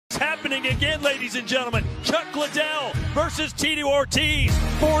happening again, ladies and gentlemen. Chuck Liddell versus Tito Ortiz,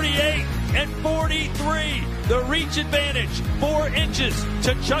 48 and 43. The reach advantage, 4 inches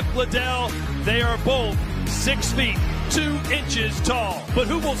to Chuck Liddell. They are both 6 feet, 2 inches tall. But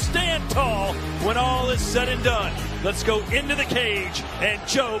who will stand tall when all is said and done? Let's go into the cage and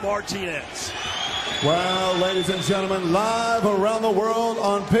Joe Martinez. Well, ladies and gentlemen, live around the world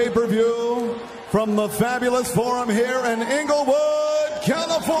on pay-per-view from the fabulous forum here in Inglewood,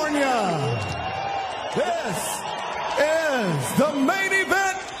 California. This is the main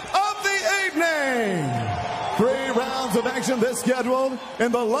event of the evening. 3 rounds of action this scheduled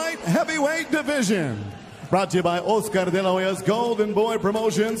in the light heavyweight division. Brought to you by Oscar de la Hoya's Golden Boy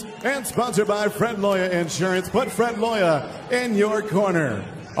Promotions and sponsored by Fred Loya Insurance. Put Fred Loya in your corner.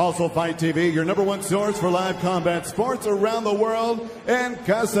 Also, Fight TV, your #1 source for live combat sports around the world. And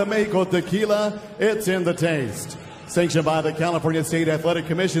Casa Mexico Tequila, it's in the taste. Sanctioned by the California State Athletic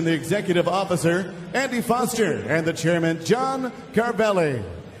Commission, the executive officer, Andy Foster, and the chairman, John Carvelli.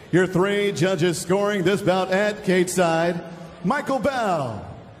 Your 3 judges scoring this bout at cage side: Michael Bell,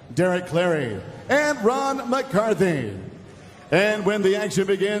 Derek Clary, and Ron McCarthy. And when the action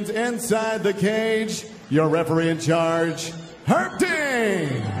begins inside the cage, your referee in charge, Herb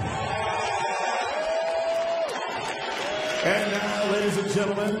Dean. And now, ladies and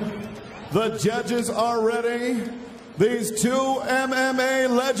gentlemen, the judges are ready. These 2 MMA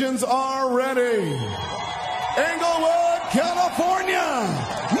legends are ready. Inglewood, California,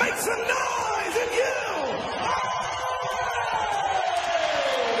 make some noise in you!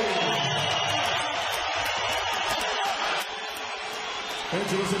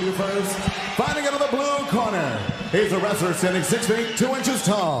 Introducing you first, fighting out of the blue corner. He's a wrestler standing 6 feet, 2 inches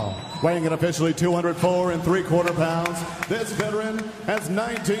tall, weighing in officially 204 3/4 pounds. This veteran has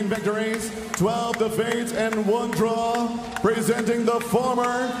 19 victories, 12 defeats, and 1 draw. Presenting the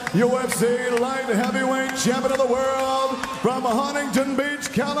former UFC light heavyweight champion of the world from Huntington Beach,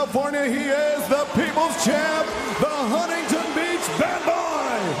 California. He is the People's Champ, the Huntington Beach Bad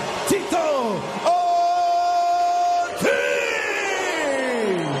Boy, Tito Ortiz.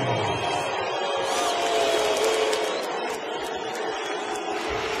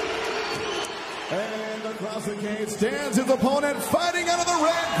 Across the cage stands his opponent, fighting out of the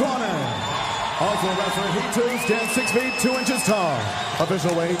red corner. Also a wrestler, he too stands 6 feet, 2 inches tall.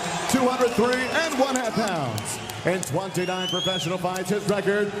 Official weight, 203 1/2 pounds. In 29 professional fights, his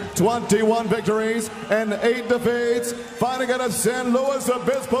record, 21 victories and 8 defeats. Fighting out of San Luis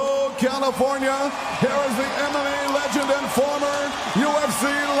Obispo, California, here is the MMA legend and former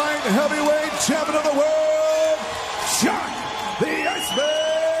UFC light heavyweight champion of the world, Chuck the Iceman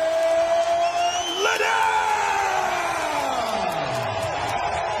Liddell!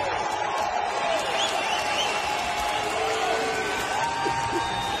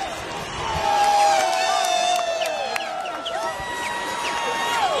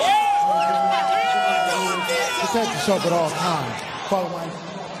 Protect yourself at all times. Follow my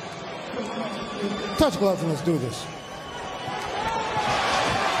touch gloves and let's do this.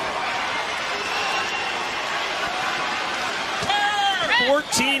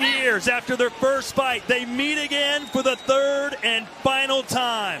 "14 years after their first fight, they meet again for the 3rd and final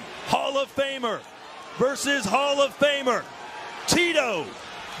time. Hall of Famer versus Hall of Famer. Tito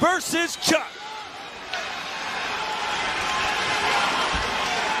versus Chuck."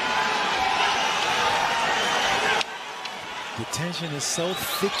 The tension is so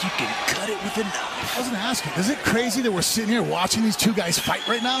thick you can cut it with a knife. I was going to ask you, is it crazy that we're sitting here watching these 2 guys fight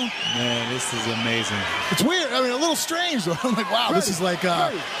right now? Man, this is amazing. It's weird. I mean, a little strange, though. I'm like, wow, this is like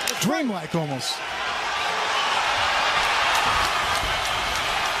dreamlike almost.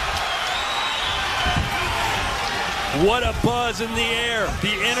 What a buzz in the air.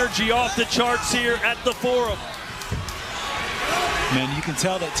 The energy off the charts here at the forum. Man, you can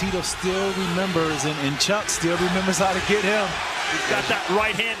tell that Tito still remembers, and Chuck still remembers how to get him. He's got that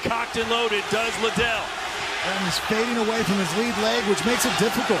right hand cocked and loaded, does Liddell. And he's fading away from his lead leg, which makes it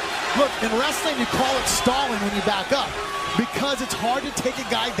difficult. Look, in wrestling, you call it stalling when you back up, because it's hard to take a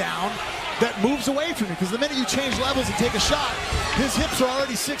guy down that moves away from you, because the minute you change levels and take a shot, his hips are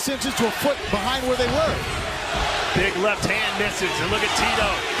already 6 inches to a foot behind where they were. Big left hand misses, and look at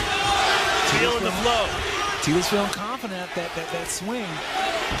Tito. Feeling the flow. Tito's feeling confident that swing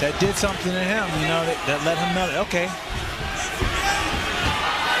that did something to him, you know, that let him know that, okay.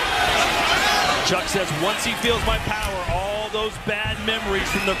 Chuck says once he feels my power, all those bad memories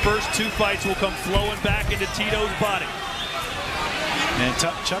from the first 2 fights will come flowing back into Tito's body. And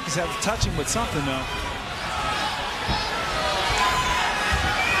Chuck is having to touch him with something, though.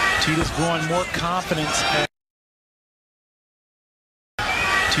 Tito's growing more confidence.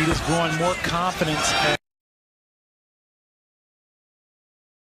 Tito's growing more confidence.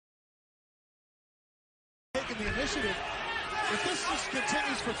 Taking the initiative. If this just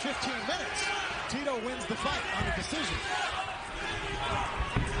continues for 15 minutes, Tito wins the fight on a decision.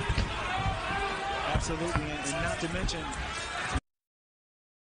 Absolutely, and not to mention,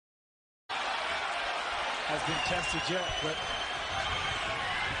 has been tested yet, but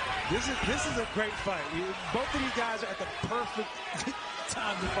this is a great fight. Both of these guys are at the perfect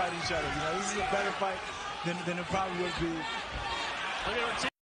time to fight each other. You know, this is a better fight than it probably would be.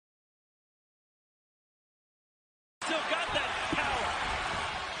 Still got that power.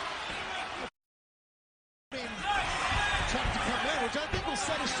 Chuck to come in, which I think will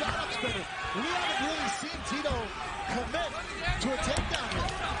set his shot up better. We haven't really seen Tito commit to a takedown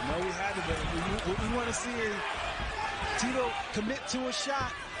yet. No, we haven't, but what we want to see is Tito commit to a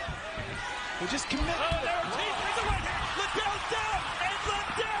shot. Or just commit. Oh, there Ortiz brings a right hand. Liddell's down, and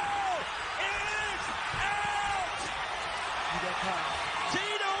Liddell is out. You got caught.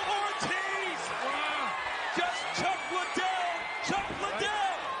 Tito Ortiz. Wow. Just Chuck Liddell. Chuck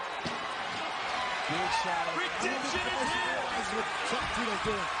Liddell. Good shot. Redemption is here. That's what Chuck Tito's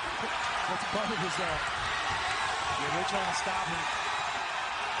doing. That's part of his Yeah, they're trying to stop him.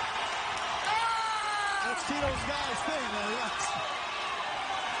 That's Tito's guy's thing, man.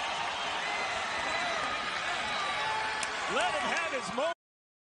 Let him have his moment.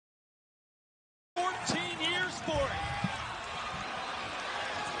 14 years for it.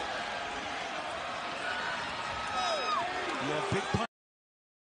 Yeah, big punch.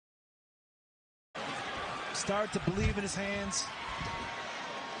 Started to believe in his hands.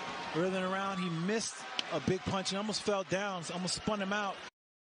 Early in the round, he missed a big punch. He almost fell down, almost spun him out.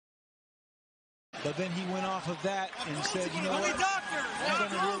 But then he went off of that and said, you know what, I'm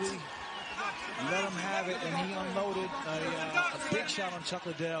going to really let him have it. And he unloaded a big shot on Chuck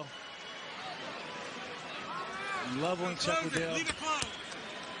Liddell. Leveling Chuck Liddell.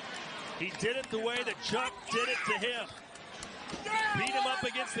 He did it the way that Chuck did it to him. Beat him up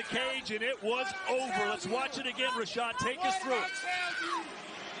against the cage, and it was over. Let's watch it again, Rashad. Take us through it.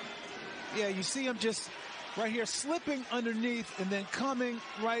 Yeah, you see him just right here slipping underneath and then coming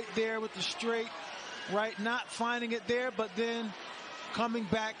right there with the straight right, not finding it there, but then coming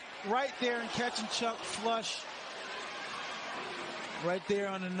back right there and catching Chuck flush right there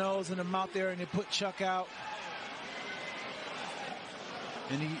on the nose and the mouth there, and they put Chuck out.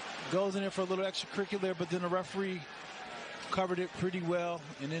 And he goes in there for a little extracurricular, but then the referee covered it pretty well.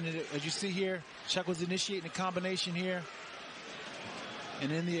 And then, as you see here, Chuck was initiating the combination here.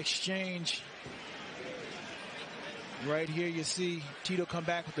 And in the exchange, right here, you see Tito come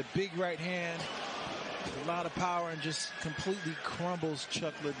back with a big right hand, a lot of power, and just completely crumbles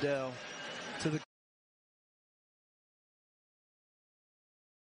Chuck Liddell to the.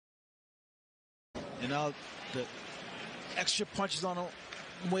 And now the extra punches on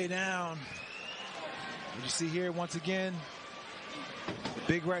the way down. As you see here, once again, the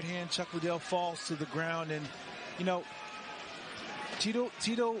big right hand, Chuck Liddell falls to the ground. And, you know, Tito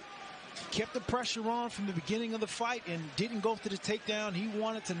kept the pressure on from the beginning of the fight and didn't go for the takedown. He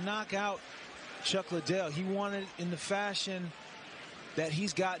wanted to knock out Chuck Liddell. He wanted it in the fashion that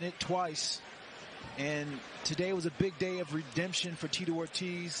he's gotten it twice. And today was a big day of redemption for Tito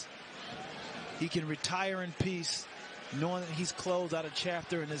Ortiz. He can retire in peace, knowing that he's closed out a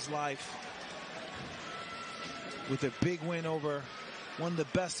chapter in his life with a big win over one of the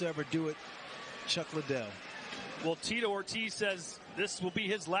best to ever do it, Chuck Liddell. Well, Tito Ortiz says this will be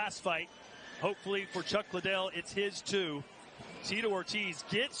his last fight. Hopefully for Chuck Liddell, it's his too. Tito Ortiz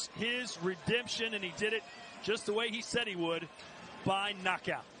gets his redemption, and he did it just the way he said he would, by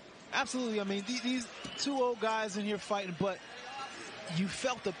knockout. Absolutely. I mean, these two old guys in here fighting, but you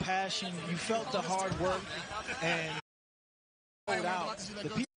felt the passion, you felt the hard work, and out. The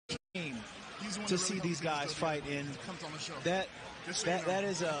people came to see these guys fight, and that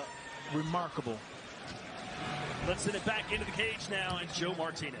is remarkable. Let's send it back into the cage now, and Joe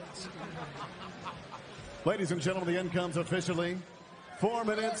Martinez. Ladies and gentlemen, the end comes officially. 4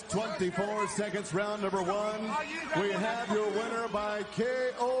 minutes, 24 seconds, round number one. We have your winner by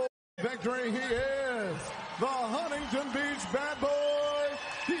KO victory. He is the Huntington Beach Bad Boy,